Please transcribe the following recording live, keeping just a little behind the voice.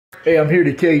Hey, I'm here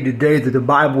to tell you today that the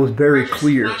Bible is very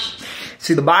clear.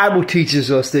 See, the Bible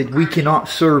teaches us that we cannot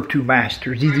serve two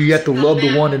masters. Either you have to love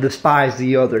the one and despise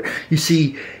the other. You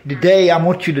see, today I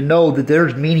want you to know that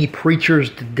there's many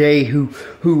preachers today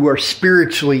who are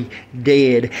spiritually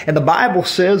dead. And the Bible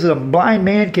says that a blind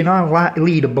man cannot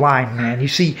lead a blind man. You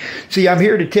see, I'm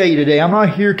here to tell you today, I'm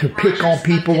not here to pick on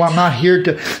people. I'm not here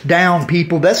to down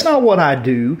people. That's not what I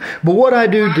do. But what I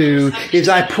do is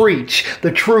I preach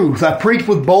the truth. I preach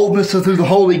with boldness through the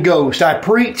Holy Ghost. I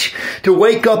preach to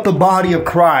wake up the body of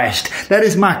Christ. That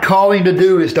is my calling to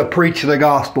do, is to preach the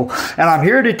gospel. And I'm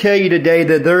here to tell you today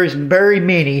that there is very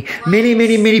many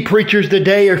preachers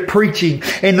today are preaching,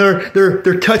 and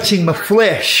they're touching the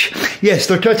flesh. Yes,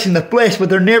 they're touching the flesh, but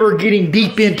they're never getting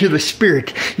deep into the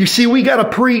spirit. You see, we got to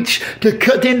preach to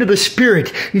cut into the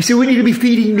spirit. You see, we need to be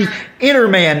feeding the inner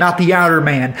man, not the outer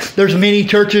man. There's many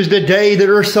churches today that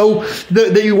are so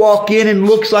that you walk in and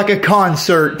looks like a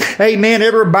concert. Amen.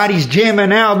 Everybody's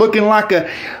jamming out, looking like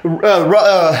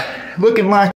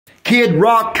Kid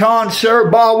Rock concert,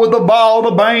 ball with the ball,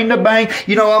 the bang.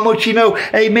 You know, I want you to know,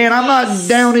 hey man, I'm not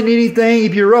down in anything.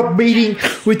 If you're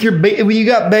upbeating with when you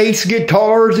got bass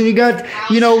guitars and you got,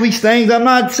 these things, I'm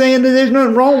not saying that there's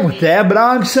nothing wrong with that, but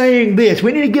I'm saying this.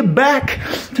 We need to get back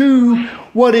to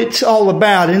what it's all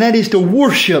about, and that is to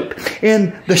worship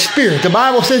in the Spirit. The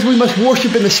Bible says we must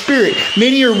worship in the Spirit.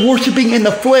 Many are worshiping in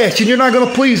the flesh, and you're not going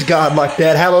to please God like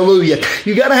that. Hallelujah.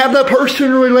 You got to have that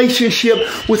personal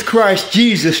relationship with Christ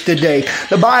Jesus today.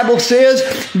 The Bible says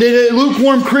that a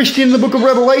lukewarm Christian in the book of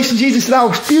Revelation, Jesus said, I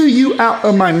will spew you out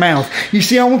of my mouth. You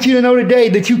see, I want you to know today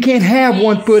that you can't have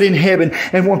one foot in heaven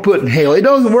and one foot in hell. It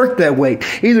doesn't work that way.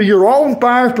 Either you're all on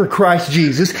fire for Christ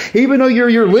Jesus, even though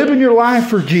you're living your life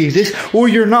for Jesus, or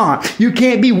you're not. You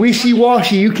can't be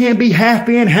wishy-washy. You can't be half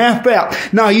in, half out.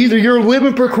 Now, either you're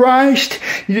living for Christ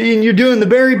and you're doing the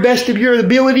very best of your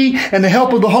ability and the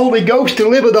help of the Holy Ghost to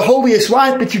live the holiest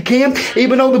life that you can,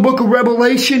 even though the book of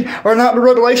Revelation, or not the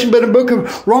Revelation, but the book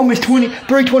of Romans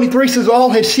 23:23 says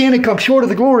all have sinned and come short of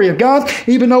the glory of God.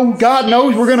 Even though God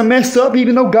knows we're going to mess up,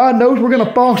 even though God knows we're going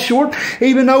to fall short,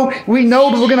 even though we know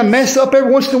that we're going to mess up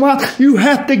every once in a while, you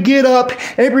have to get up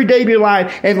every day of your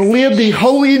life and live the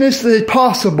holiness that is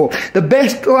possible. The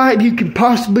best life you can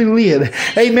possibly live.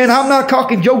 Amen. I'm not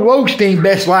talking Joe Osteen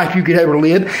best life you could ever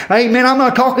live. Amen. I'm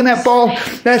not talking that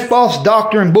false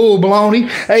doctrine bull baloney.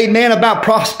 Amen. About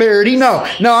prosperity. No,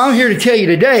 I'm here to tell you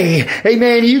today.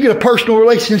 Amen. You get a personal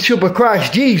relationship with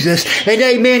Christ Jesus. And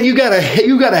amen. You got a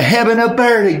heaven up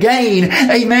there to gain.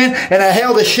 Amen. And a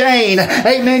hell to shame.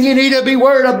 Amen. You need to be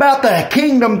worried about the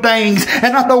kingdom things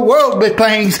and not the worldly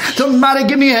things. Somebody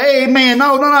give me an amen.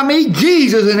 No, not me.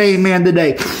 Jesus and amen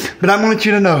today. But I want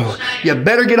you to know, you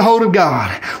better get a hold of God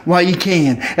while you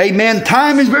can. Amen.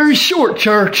 Time is very short,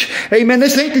 church. Amen.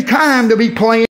 This ain't the time to be playing.